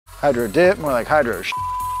Hydrodip, more like hydro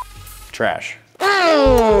trash.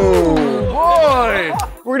 Oh, boy!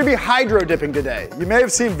 We're gonna be hydro dipping today. You may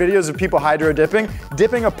have seen videos of people hydro dipping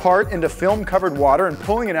a part into film-covered water and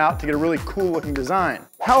pulling it out to get a really cool-looking design.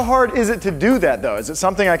 How hard is it to do that, though? Is it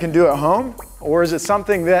something I can do at home? Or is it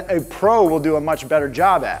something that a pro will do a much better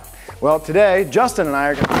job at? Well, today, Justin and I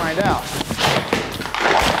are gonna find out.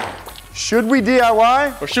 Should we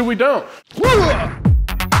DIY? Or should we don't?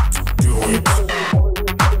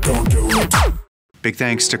 Big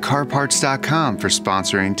thanks to carparts.com for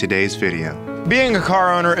sponsoring today's video. Being a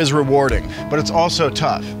car owner is rewarding, but it's also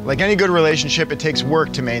tough. Like any good relationship, it takes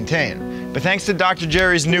work to maintain. But thanks to Dr.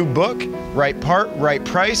 Jerry's new book, Right Part, Right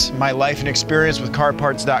Price, My Life and Experience with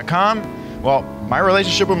carparts.com, well, my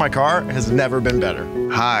relationship with my car has never been better.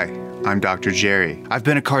 Hi, I'm Dr. Jerry. I've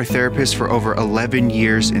been a car therapist for over 11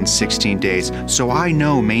 years and 16 days, so I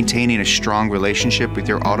know maintaining a strong relationship with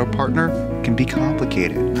your auto partner can be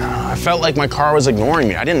complicated. I felt like my car was ignoring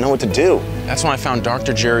me. I didn't know what to do. That's when I found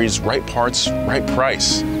Dr. Jerry's Right Parts, Right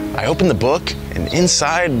Price. I opened the book, and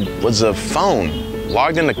inside was a phone,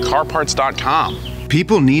 logged into carparts.com.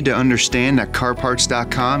 People need to understand that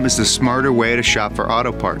carparts.com is the smarter way to shop for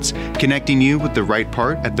auto parts, connecting you with the right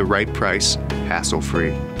part at the right price,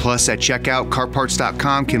 hassle-free. Plus, at checkout,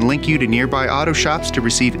 carparts.com can link you to nearby auto shops to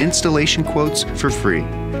receive installation quotes for free.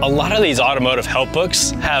 A lot of these automotive help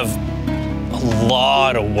books have a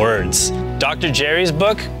lot of words. Dr. Jerry's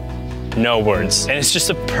book, no words. And it's just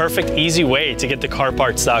a perfect, easy way to get to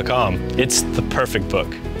carparts.com. It's the perfect book.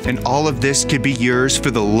 And all of this could be yours for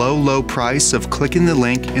the low, low price of clicking the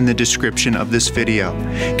link in the description of this video.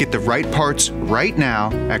 Get the right parts right now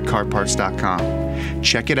at carparts.com.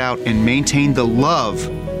 Check it out and maintain the love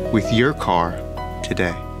with your car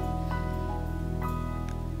today.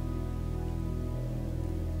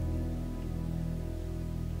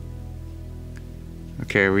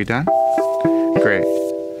 Okay, are we done? Great.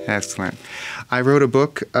 Excellent. I wrote a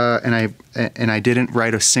book and I didn't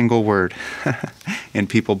write a single word and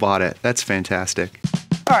people bought it. That's fantastic.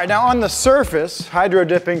 All right, now on the surface, hydro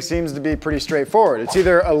dipping seems to be pretty straightforward. It's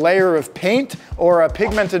either a layer of paint or a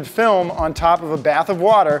pigmented film on top of a bath of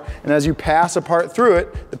water, and as you pass a part through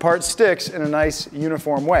it, the part sticks in a nice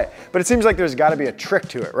uniform way. But it seems like there's gotta be a trick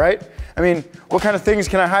to it, right? I mean, what kind of things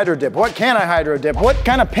can I hydro dip? What can I hydro dip? What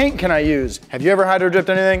kind of paint can I use? Have you ever hydro dipped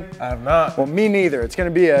anything? I have not. Well, me neither. It's gonna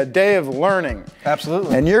be a day of learning.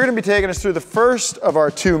 Absolutely. And you're gonna be taking us through the first of our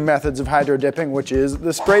two methods of hydro dipping, which is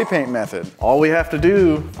the spray paint method. All we have to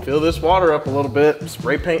do, fill this water up a little bit,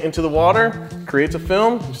 spray paint into the water, creates a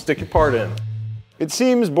film, you stick your part in. It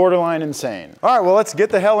seems borderline insane. All right, well, let's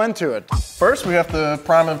get the hell into it. First, we have to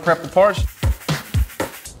prime and prep the parts.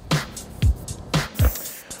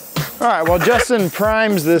 All right, while Justin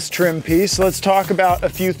primes this trim piece, let's talk about a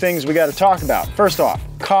few things we gotta talk about. First off,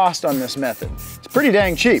 cost on this method. It's pretty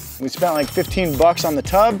dang cheap. We spent like 15 bucks on the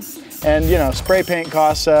tub, and you know, spray paint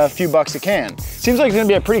costs a few bucks a can. Seems like it's gonna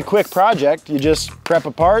be a pretty quick project. You just prep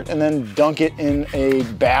a part and then dunk it in a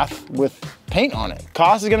bath with paint on it.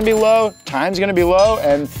 Cost is gonna be low, time's gonna be low,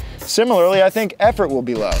 and similarly, I think effort will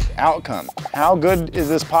be low. Outcome, how good is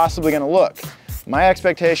this possibly gonna look? My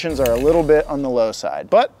expectations are a little bit on the low side,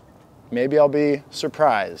 but maybe I'll be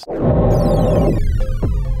surprised. I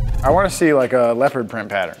wanna see like a leopard print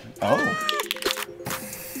pattern. Oh.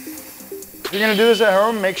 If you're gonna do this at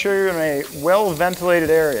home, make sure you're in a well-ventilated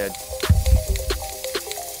area.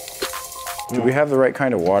 Do we have the right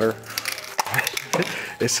kind of water?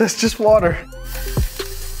 It says just water.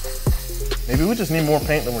 Maybe we just need more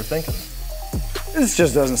paint than we're thinking. This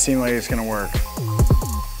just doesn't seem like it's gonna work.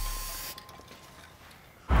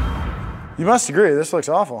 You must agree, this looks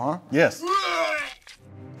awful, huh? Yes.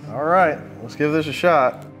 All right, let's give this a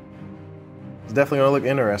shot. It's definitely gonna look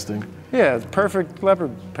interesting. Yeah, it's perfect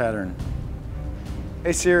leopard pattern.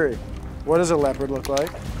 Hey Siri, what does a leopard look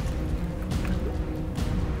like?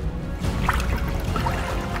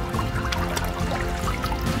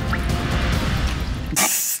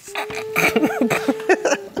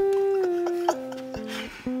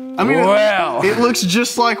 I mean, wow. It looks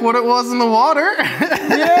just like what it was in the water.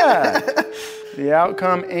 Yeah. The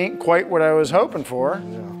outcome ain't quite what I was hoping for.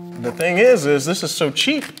 The thing is this is so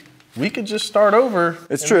cheap. We could just start over.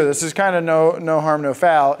 It's true, this is kind of no harm, no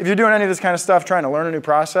foul. If you're doing any of this kind of stuff, trying to learn a new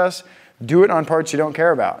process, do it on parts you don't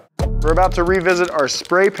care about. We're about to revisit our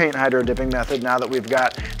spray paint hydro dipping method now that we've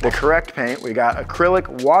got the correct paint. We got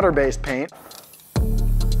acrylic water-based paint.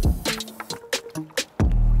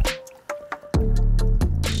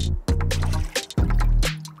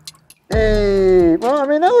 Hey, well, I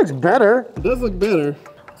mean, that looks better. It does look better,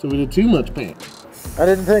 so we did too much paint. I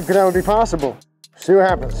didn't think that would be possible. See what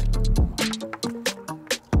happens.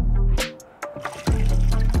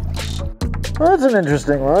 Well, that's an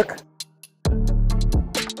interesting look.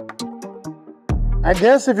 I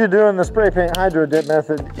guess if you're doing the spray paint hydro dip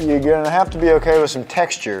method, you're gonna have to be okay with some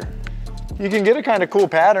texture. You can get a kind of cool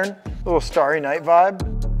pattern, a little Starry Night vibe.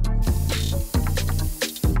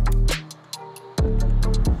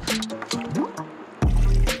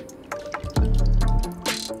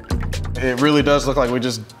 it really does look like we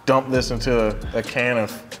just dumped this into a can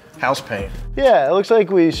of house paint. Yeah, it looks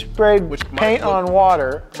like we sprayed paint on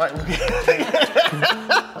water and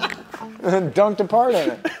then dunked a part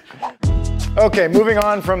in it. Okay, moving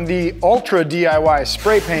on from the ultra DIY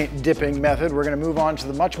spray paint dipping method, we're gonna move on to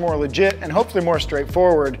the much more legit and hopefully more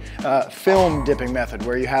straightforward film dipping method,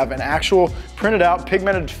 where you have an actual printed out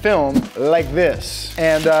pigmented film like this.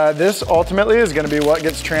 And this ultimately is gonna be what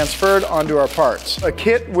gets transferred onto our parts. A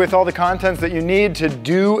kit with all the contents that you need to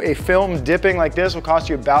do a film dipping like this will cost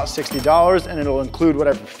you about $60, and it'll include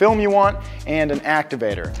whatever film you want and an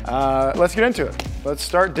activator. Let's get into it. Let's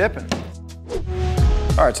start dipping.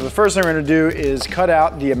 All right, so the first thing we're gonna do is cut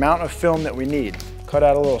out the amount of film that we need. Cut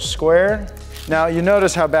out a little square. Now you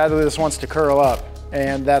notice how badly this wants to curl up,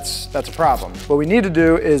 and that's a problem. What we need to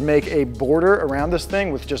do is make a border around this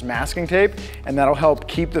thing with just masking tape, and that'll help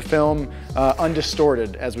keep the film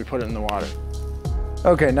undistorted as we put it in the water.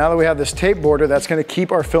 Okay, now that we have this tape border, that's gonna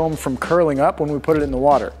keep our film from curling up when we put it in the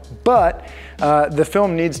water. But the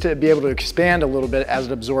film needs to be able to expand a little bit as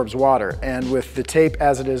it absorbs water. And with the tape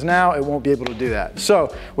as it is now, it won't be able to do that. So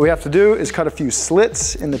what we have to do is cut a few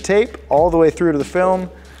slits in the tape all the way through to the film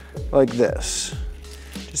like this,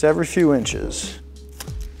 just every few inches.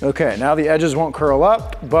 Okay, now the edges won't curl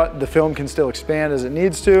up, but the film can still expand as it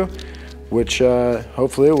needs to, which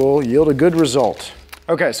hopefully will yield a good result.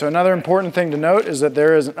 Okay, so another important thing to note is that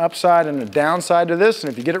there is an upside and a downside to this,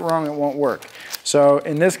 and if you get it wrong, it won't work. So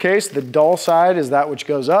in this case, the dull side is that which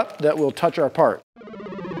goes up that will touch our part. So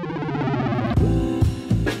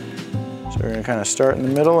we're gonna kind of start in the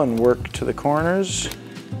middle and work to the corners.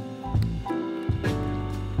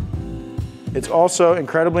 It's also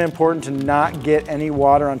incredibly important to not get any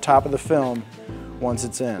water on top of the film once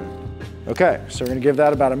it's in. Okay, so we're gonna give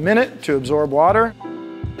that about a minute to absorb water.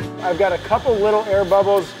 I've got a couple little air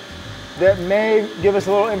bubbles that may give us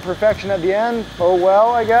a little imperfection at the end. Oh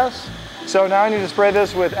well, I guess. So now I need to spray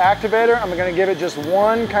this with activator. I'm gonna give it just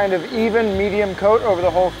one kind of even medium coat over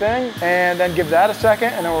the whole thing, and then give that a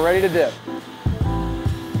second, and then we're ready to dip.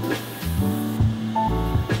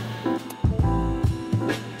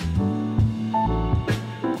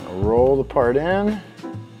 Roll the part in.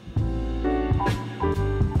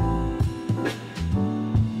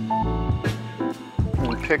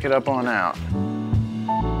 Pick it up on out.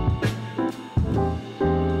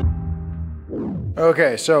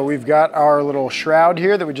 Okay, so we've got our little shroud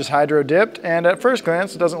here that we just hydro dipped, and at first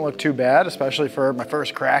glance it doesn't look too bad, especially for my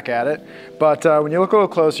first crack at it. But when you look a little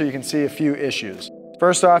closer, you can see a few issues.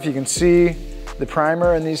 First off, you can see the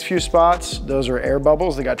primer in these few spots. Those are air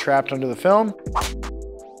bubbles that got trapped under the film.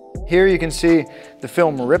 Here you can see the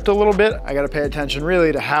film ripped a little bit. I gotta pay attention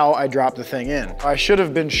really to how I drop the thing in. I should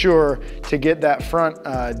have been sure to get that front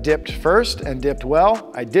dipped first and dipped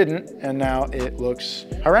well. I didn't, and now it looks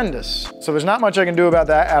horrendous. So there's not much I can do about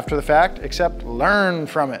that after the fact, except learn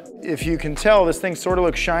from it. If you can tell, this thing sort of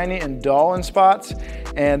looks shiny and dull in spots,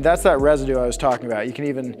 and that's that residue I was talking about. You can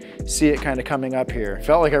even see it kind of coming up here.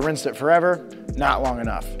 Felt like I rinsed it forever, not long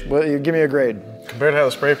enough. Well, give me a grade. Compared to how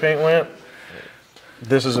the spray paint went,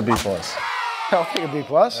 this is a B+. I'll take a B+.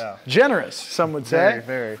 Yeah. Generous, some would say.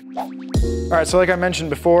 Very, very. All right, so like I mentioned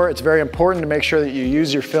before, it's very important to make sure that you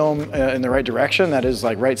use your film in the right direction. That is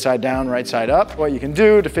like right side down, right side up. What you can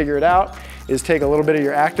do to figure it out is take a little bit of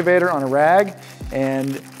your activator on a rag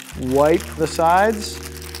and wipe the sides.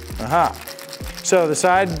 Aha. So the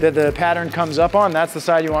side that the pattern comes up on, that's the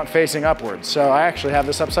side you want facing upwards. So I actually have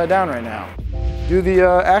this upside down right now. Do the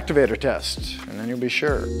activator test, and then you'll be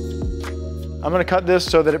sure. I'm gonna cut this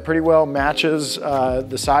so that it pretty well matches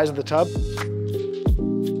the size of the tub.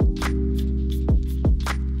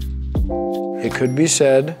 It could be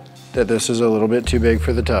said that this is a little bit too big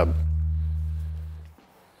for the tub.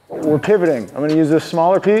 We're pivoting. I'm gonna use this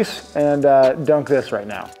smaller piece and dunk this right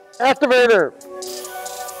now. Activator!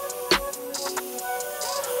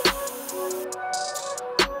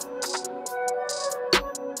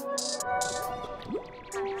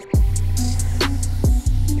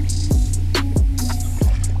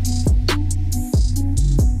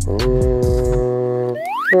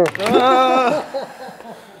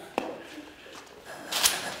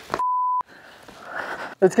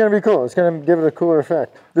 It's gonna be cool. It's gonna give it a cooler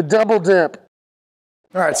effect. The double dip.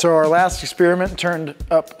 All right, so our last experiment turned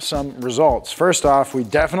up some results. First off, we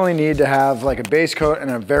definitely need to have like a base coat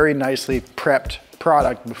and a very nicely prepped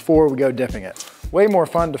product before we go dipping it. Way more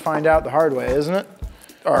fun to find out the hard way, isn't it?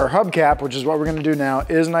 Our hubcap, which is what we're gonna do now,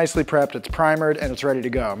 is nicely prepped, it's primered, and it's ready to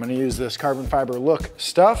go. I'm gonna use this carbon fiber look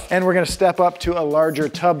stuff, and we're gonna step up to a larger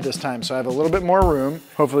tub this time, so I have a little bit more room,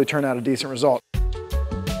 hopefully turn out a decent result.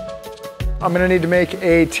 I'm gonna need to make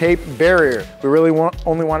a tape barrier. We really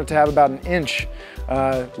only want it to have about an inch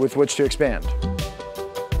with which to expand.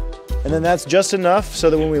 And then that's just enough so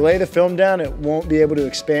that when we lay the film down, it won't be able to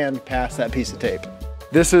expand past that piece of tape.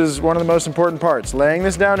 This is one of the most important parts, laying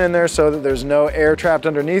this down in there so that there's no air trapped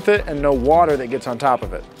underneath it and no water that gets on top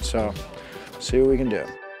of it. So, see what we can do.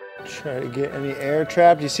 Try to get any air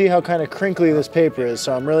trapped. You see how kind of crinkly this paper is,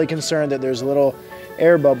 so I'm really concerned that there's little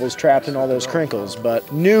air bubbles trapped in all those crinkles, but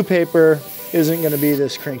new paper isn't gonna be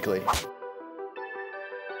this crinkly.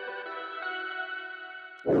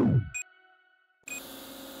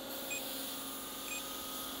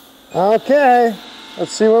 Okay,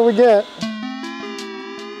 let's see what we get.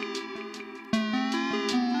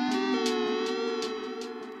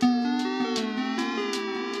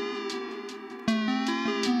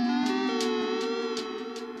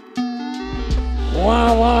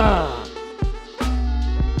 Voila!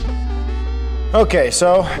 Okay,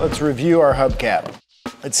 so let's review our hubcap.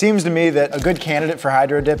 It seems to me that a good candidate for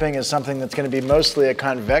hydro dipping is something that's going to be mostly a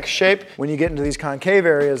convex shape. When you get into these concave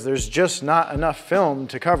areas, there's just not enough film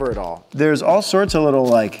to cover it all. There's all sorts of little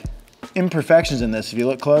like imperfections in this. If you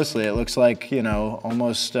look closely, it looks like, you know,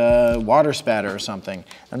 almost water spatter or something.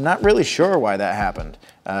 I'm not really sure why that happened,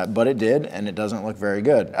 but it did, and it doesn't look very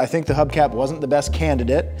good. I think the hubcap wasn't the best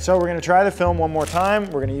candidate. So we're going to try the film one more time.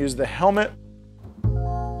 We're going to use the helmet.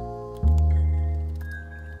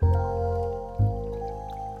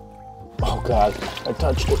 Oh God, I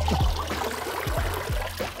touched it.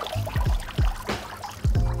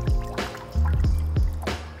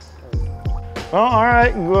 Well, all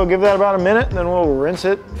right, we'll give that about a minute, and then we'll rinse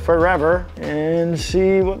it forever and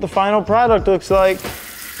see what the final product looks like.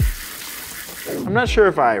 I'm not sure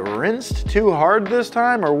if I rinsed too hard this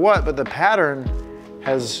time or what, but the pattern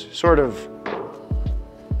has sort of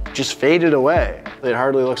just faded away. It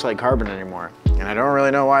hardly looks like carbon anymore, and I don't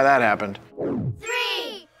really know why that happened. 3, 2, 1.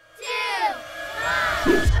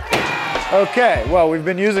 Okay, well, we've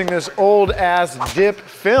been using this old ass dip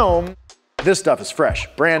film. This stuff is fresh,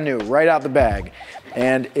 brand new, right out the bag.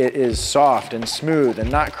 And it is soft and smooth and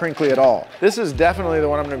not crinkly at all. This is definitely the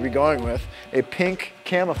one I'm gonna be going with. A pink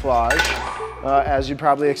camouflage, as you'd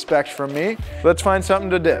probably expect from me. Let's find something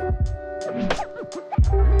to dip.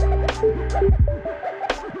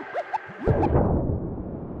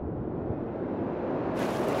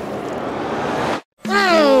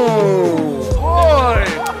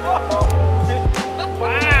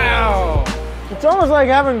 It's almost like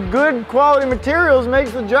having good quality materials makes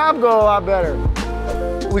the job go a lot better.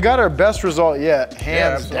 We got our best result yet,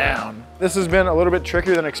 hands down. This has been a little bit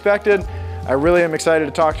trickier than expected. I really am excited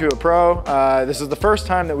to talk to a pro. This is the first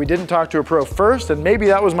time that we didn't talk to a pro first, and maybe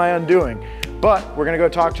that was my undoing. But we're gonna go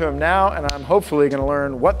talk to him now, and I'm hopefully gonna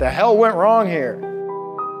learn what the hell went wrong here.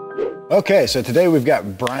 Okay, so today we've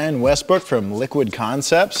got Brian Westbrook from Liquid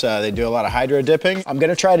Concepts. They do a lot of hydro dipping. I'm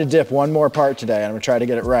gonna try to dip one more part today, and I'm gonna try to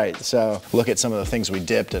get it right. So look at some of the things we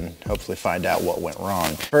dipped and hopefully find out what went wrong.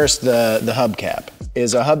 First, the hubcap.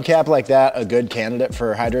 Is a hubcap like that a good candidate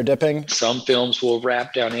for hydro dipping? Some films will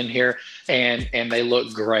wrap down in here and they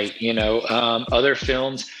look great, you know. Other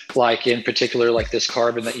films, like in particular, like this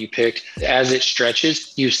carbon that you picked, as it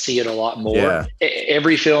stretches, you see it a lot more. Yeah.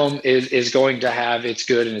 Every film is going to have its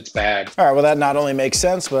good and its bad. All right, well, that not only makes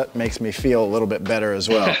sense, but makes me feel a little bit better as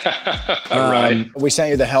well. Right. We sent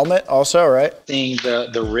you the helmet also, right? Seeing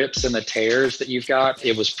the rips and the tears that you've got,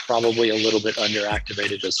 it was probably a little bit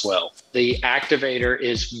underactivated as well. The activator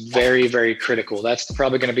is very, very critical. That's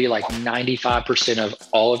probably going to be like 95% of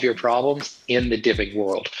all of your problems in the dipping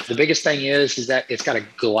world. The biggest thing is that it's got to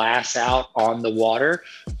glass out on the water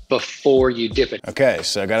before you dip it. Okay,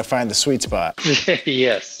 so I got to find the sweet spot.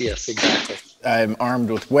 Yes, exactly. I'm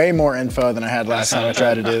armed with way more info than I had last time I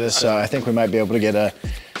tried to do this, so I think we might be able to get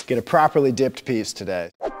a properly dipped piece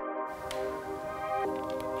today.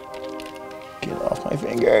 Get off my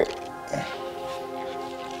finger.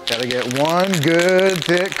 Gotta get one good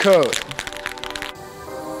thick coat.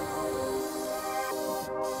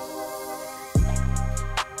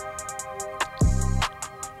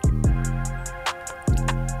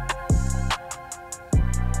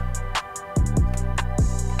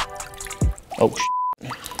 Oh,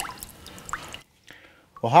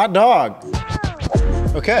 well, hot dog.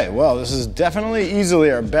 Okay, well, this is definitely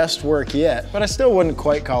easily our best work yet, but I still wouldn't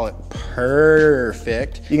quite call it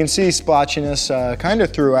perfect. You can see splotchiness kind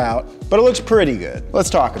of throughout, but it looks pretty good. Let's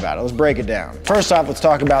talk about it. Let's break it down. First off, let's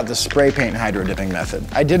talk about the spray paint hydro dipping method.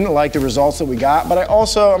 I didn't like the results that we got, but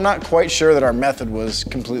I'm not quite sure that our method was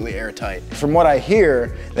completely airtight. From what I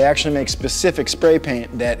hear, they actually make specific spray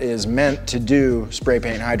paint that is meant to do spray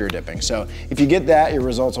paint hydro dipping. So if you get that, your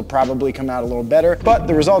results will probably come out a little better. But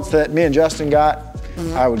the results that me and Justin got,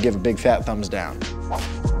 I would give a big fat thumbs down.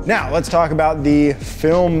 Now, let's talk about the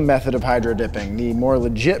film method of hydro dipping, the more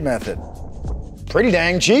legit method. Pretty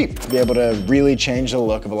dang cheap to be able to really change the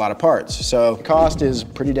look of a lot of parts. So cost is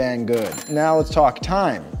pretty dang good. Now let's talk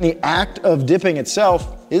time. The act of dipping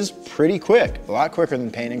itself is pretty quick, a lot quicker than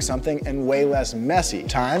painting something and way less messy.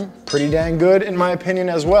 Time, pretty dang good in my opinion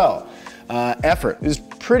as well. Effort is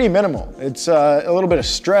pretty minimal. It's a little bit of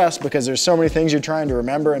stress because there's so many things you're trying to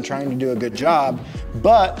remember and trying to do a good job.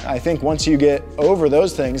 But I think once you get over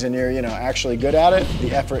those things and you're actually good at it,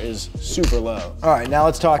 the effort is super low. All right, now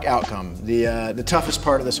let's talk outcome, the toughest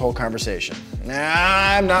part of this whole conversation.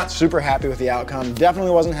 I'm not super happy with the outcome.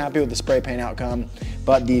 Definitely wasn't happy with the spray paint outcome.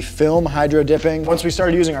 But the film hydro dipping, once we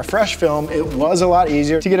started using our fresh film, it was a lot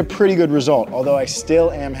easier to get a pretty good result, although I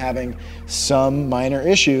still am having some minor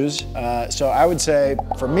issues. So I would say,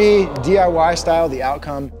 for me, DIY style, the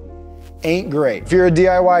outcome ain't great. If you're a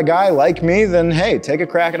DIY guy like me, then hey, take a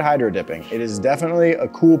crack at hydro dipping. It is definitely a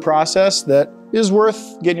cool process that is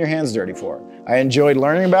worth getting your hands dirty for. I enjoyed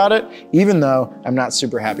learning about it, even though I'm not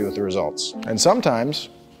super happy with the results. And sometimes,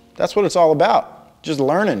 that's what it's all about, just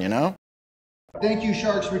learning, Thank you,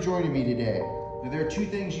 Sharks, for joining me today. Now, there are two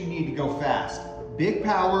things you need to go fast: big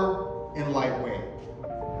power and lightweight.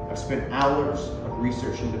 I've spent hours of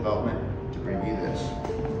research and development to bring you this.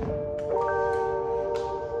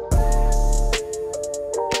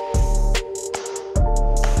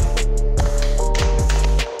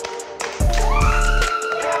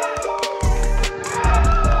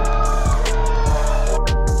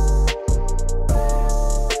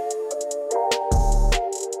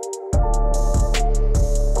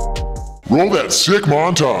 Roll that sick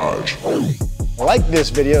montage. Like this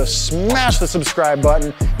video, smash the subscribe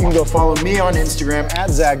button. You can go follow me on Instagram at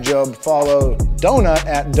Jobe, follow Donut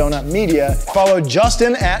at Donut Media, follow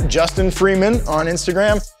Justin at Justin Freeman on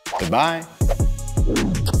Instagram. Goodbye.